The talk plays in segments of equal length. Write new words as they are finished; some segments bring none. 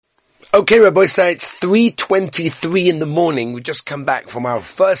Okay, Rabbi Say, it's 3:23 in the morning. We just come back from our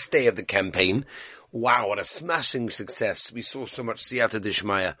first day of the campaign. Wow, what a smashing success. We saw so much Siyata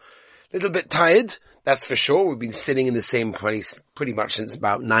Dishmaya. Little bit tired, that's for sure. We've been sitting in the same place pretty much since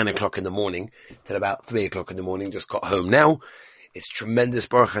about 9 o'clock in the morning till about 3 o'clock in the morning. Just got home now. It's tremendous,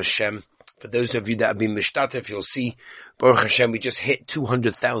 Baruch Hashem. For those of you that have been mishtatef, you'll see, Baruch Hashem, we just hit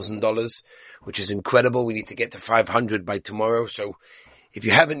 $200,000, which is incredible. We need to get to 500 by tomorrow. So if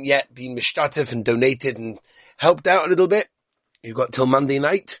you haven't yet been mishtatef and donated and helped out a little bit, you've got till Monday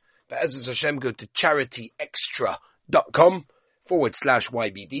night. But as Hashem, go to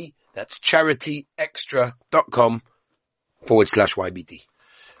charityextra.com/YBD. That's charityextra.com/YBD.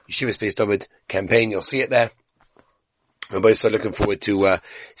 Yeshiva Space David campaign, you'll see it there. I'm both so looking forward to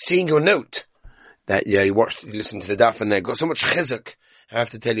seeing your note that you listened to the daf and got so much chizuk. I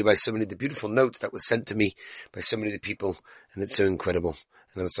have to tell you by so many of the beautiful notes that was sent to me by so many of the people, and it's so incredible,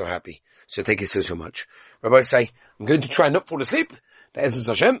 and I'm so happy. So thank you so much. Rabbi Say, I'm going to try not fall asleep. Be'ezus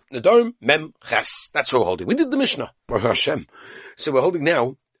Hashem, Nedarim, Mem, Ches. That's what we're holding. We did the Mishnah, Baruch Hashem. So we're holding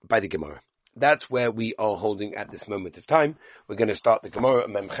now by the Gemara. That's where we are holding at this moment of time. We're going to start the Gemara,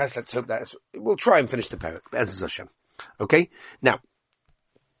 Mem, Ches. Let's hope that we'll try and finish the parak. Be'ezus Hashem. Okay? Now,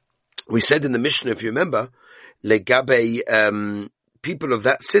 we said in the Mishnah, if you remember, Legabe, people of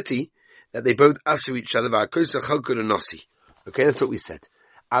that city, that they both asu each other, okay, that's what we said.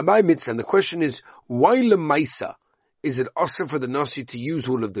 Amai mitzvah, and the question is, why lemaisa is it also for the nasi to use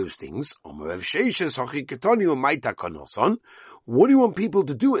all of those things? What do you want people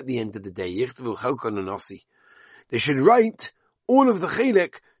to do at the end of the day? They should write all of the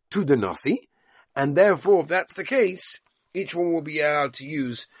chelek to the nasi, and therefore, if that's the case, each one will be allowed to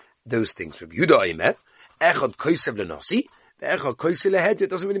use those things. Rabbi Yehuda Omer, echad kosev lenasi, echad kosev lehed, it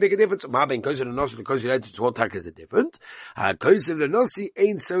doesn't really make a difference. Ma'aben kosev lenasi, and kosev lehed, what tak is it different? Kosev lenasi,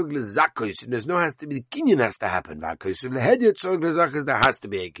 ein sog lezakos, and there's no has to be, the kinyan has to happen. Kosev lehed, it sog lezakos, there has to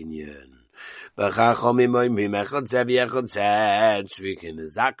be a kinyan. Like the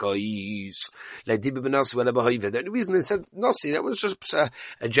only reason they said nasi, that was just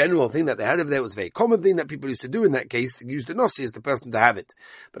a general thing that they had over there. It was a very common thing that people used to do in that case, to use the nasi as the person to have it.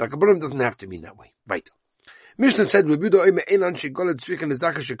 But Akabonim doesn't have to mean that way. Right. Mishnah said, their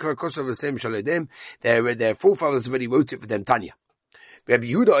forefathers already wrote it for them, Tanya. Rabbi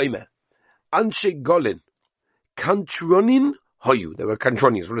Yehuda Omer, Anshe Golin, Kantronin Hoyu. They were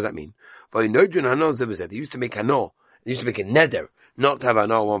Kantronians. What does that mean? They used to make hano. They used to make a neder, not to have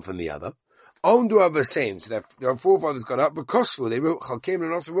hano one from the other. Ondu have the same. So their forefathers got up because they wrote Chalkem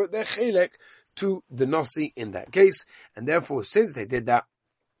and also wrote their chelek to the nasi in that case, and therefore, since they did that,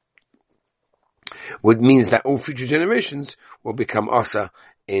 which means that all future generations will become asa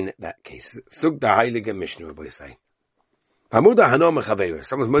in that case. Sug the Heilige Mishnah, Rabbi Say. Hamuda hano mechaveir.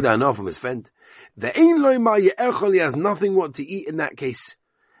 Someone's muda hano from his friend. The ein loy ma ye'echol, he has nothing what to eat in that case.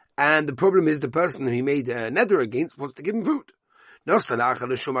 And the problem is the person who he made a neder against wants to give him food. He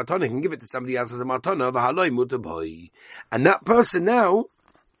can give it to somebody else as a matana. And that person now,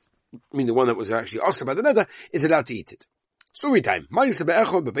 I mean the one that was actually asked by the neder, is allowed to eat it. Story time. He was a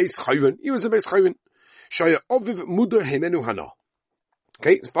beis chayvin.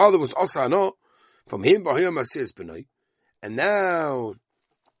 Okay, his father was asa hana from him, and now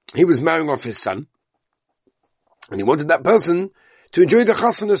he was marrying off his son, and he wanted that person to enjoy the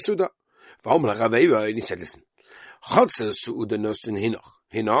chasana suda. And he said, listen, chasana suda nosten hinoch.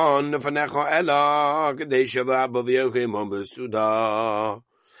 Hinon nefanecha ela, kadesha v'abba v'yochim suda.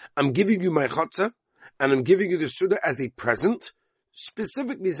 I'm giving you my chatzah, and I'm giving you the suda as a present.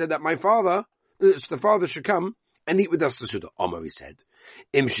 Specifically said that my father, the father should come and eat with us the suda. Omar, he said,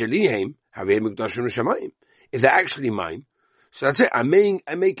 Im shelihem, havei mukdashim l'shamayim. If they're actually mine, so that's it. I'm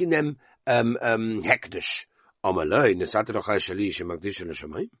making them, hekdesh. I don't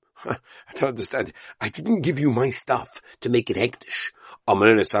understand. I didn't give you my stuff to make it hektish. What do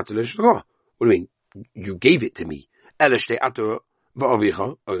you mean? You gave it to me. They should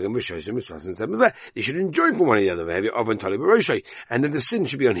enjoy from one another. And then the sin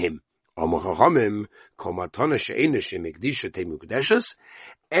should be on him.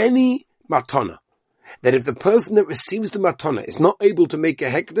 Any matana, that if the person that receives the matana is not able to make a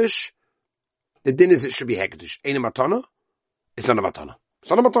hektish, the din is it should be hekdesh. Ain't a matana? It's not a matana.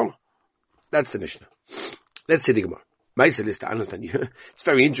 It's not a matana. That's the Mishnah. Let's see the Gemara. Maisa list, I understand you. It's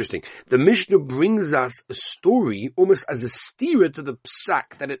very interesting. The Mishnah brings us a story almost as a steer to the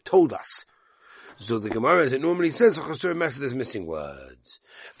psak that it told us. So the Gemara, as it normally says, there's missing words.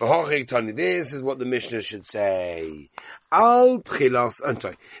 This is what the Mishnah should say. Al tchilas, I'm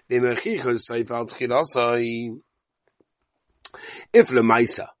sorry. If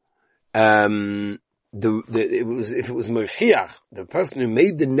lemaisa, if it was Merchiach, the person who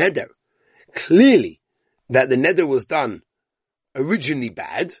made the neder, clearly that the neder was done originally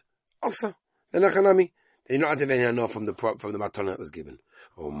bad, also, the Nachanami, they not have any enough from the matana that was given.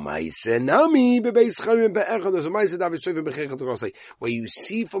 Where you see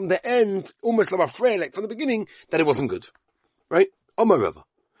from the end, almost like from the beginning, that it wasn't good. Right?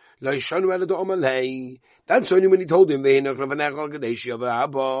 That's only when he told him,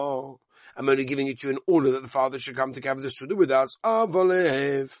 I'm only giving it to you in order that the father should come to gather the Suda with us.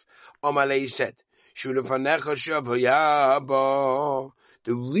 Amalei said,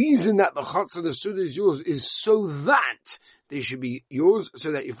 the reason that the Chatz of the Suda is yours is so that they should be yours,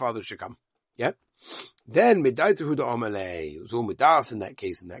 so that your father should come. Yeah? Then, Medaitahu the Amalei, it was all Medas in that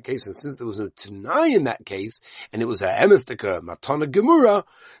case, and since there was no Tanai in that case, and it was a Emestika, Matana Gemura,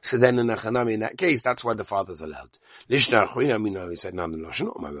 so then in a Chanami in that case, that's why the father's allowed. Lishna Achwina Mino, he said, Nam Lashon,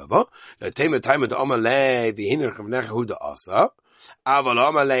 O my Rabba, Latema Time the Amalei, Vihinach of Nechahu the Asa, Aval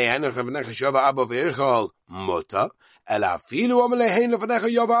Amalei, Henach of Nechashava Abba Virchal, Mota, Elafilu Amalei, Henach of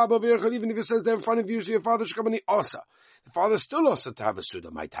Nechashava Abba Virchal, even if it says there in front of you, so your father should come in the Asa. The father still also to have a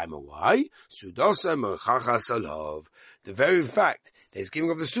Suda. My time of why? Sudasa Merchacha Salov. The very fact that he's giving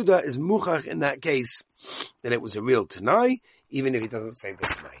up the Suda is Muchach in that case, that it was a real Tanai, even if he doesn't say the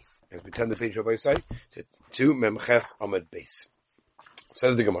Tanai. As we turn the page, Rabbi say, to Memches Amud Beis.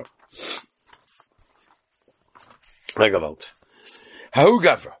 Says the Gemara. Megavalt. Hahu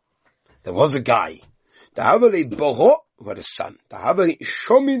Gavra. There was a guy. The Havali Boho, who had a son. The Havali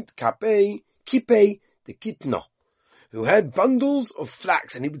Shomid Kapei, Kipei, the Kitno, who had bundles of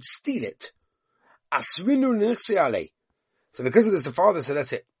flax and he would steal it. Asrinu nirtziale. So because of this, the father said,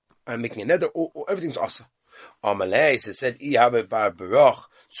 that's it. I'm making another, or everything's awesome. Amalei said,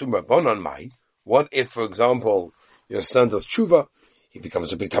 what if, for example, your son does tshuva, he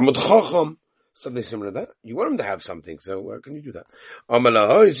becomes a big Talmud Chacham, something similar to that? You want him to have something, so where can you do that?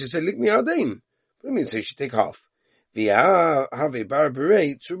 Amalei, she said, likmi adain. What do you mean? So you should take half.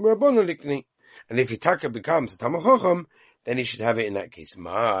 And if Yitaka becomes a Talmud Chacham, then he should have it in that case.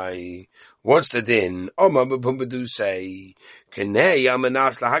 What's the din? Say,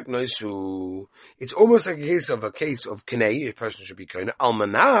 it's almost like a case of Kenei, a person should be Kenei.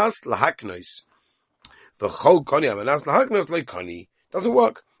 Almanas lahaknois. V'chol koni, almanas lahaknois like koni. Doesn't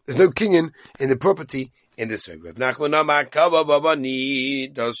work. There's no kinging in the property in this way. Rav Nachman Amar Kava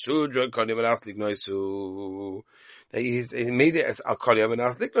Babani, Dasudra koni almanas lignoisu. He made it as Al-Kali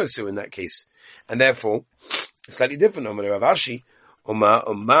Amanas Liknosu in that case. And therefore, it's slightly different. Ravashi,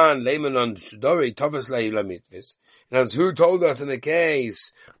 Oman, Leimanon, Sudori, Tovas Leilamitvis. And as who told us in the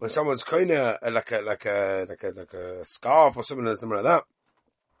case, when someone's kinda, like a scarf or something like that,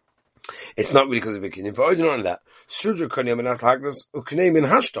 it's not really because of a kinyan. For not on that, Sudra Kani Amanas Hagnas, Ukane Min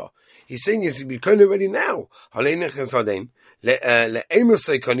Hashta. He's saying he's be kinda ready now. Halenech Hasadein.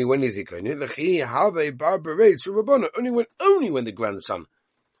 When is he going? Only when the grandson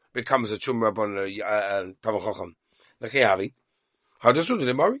becomes a Chum Rabban Talmud Chacham. How does it do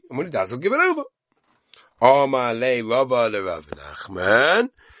the Mari? And when he does, he'll give it over. Amalei Rava le Rav Nachman.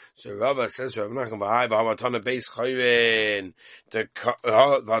 So Rava says to Rav Nachman, "V'hai v'hamatana beis chayrin the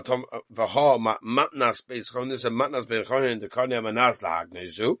matnas beis chayrin. This is a matnas beis chayrin. The kani amanas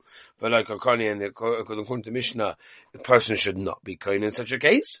lahagnezu. But like a kani and according to Mishnah, the person should not be kani in such a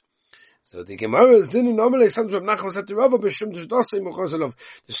case." So the Gemara is in Amalei. Sons of Rav Nachman said to Rava, "B'shum t'sdasei muchazelav."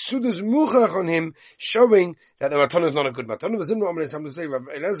 The Suda is muchach on him, showing that the matana is not a good matana. Was in Amalei. Some to say Rav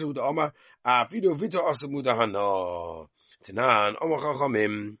Elazar the Amar afidu vito asamu dahana tanan Amar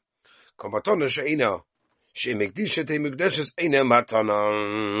chachamim. Kombatona she'ina she'mekdisha te mekdeshes eina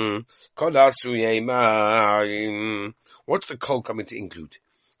matana kolasu yeimaim. What's the kol coming to include?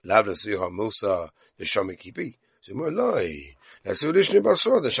 Lavda suha musa the shamekipi. So more lie. That's the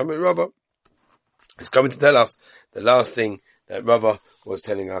basor the shamet Rava. It's coming to tell us the last thing that Rava was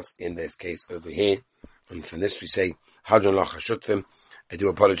telling us in this case over here. And from this we say hadron lachashutvim. I do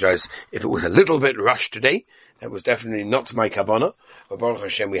apologize if it was a little bit rushed today. That was definitely not my kavanah. But Baruch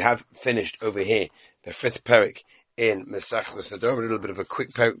Hashem, we have finished over here the 5th parak in Mesachos Nador. A little bit of a quick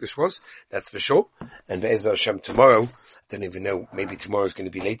parak this was, that's for sure. And Be'ezah Hashem tomorrow, I don't even know, maybe tomorrow is going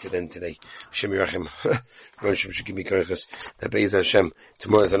to be later than today. Hashem Yerachem, Hashem should give me koiches. That Be'ezah Hashem,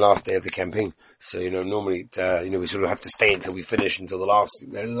 tomorrow is the last day of the campaign. So, normally, we sort of have to stay until we finish, until the last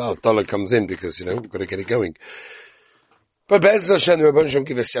dollar comes in, because, we've got to get it going. But Be'ezah Hashem, the Rabban Shem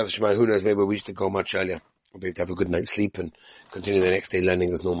give us Siyat Shema. Who knows, maybe we should go much earlier. We'll be able to have a good night's sleep and continue the next day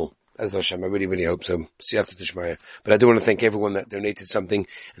learning as normal. As Hashem, I really, really hope so. Siyata Tishmaya. But I do want to thank everyone that donated something.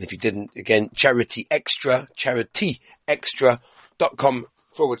 And if you didn't, again, charityextra.com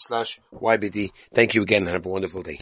 /YBD. Thank you again and have a wonderful day.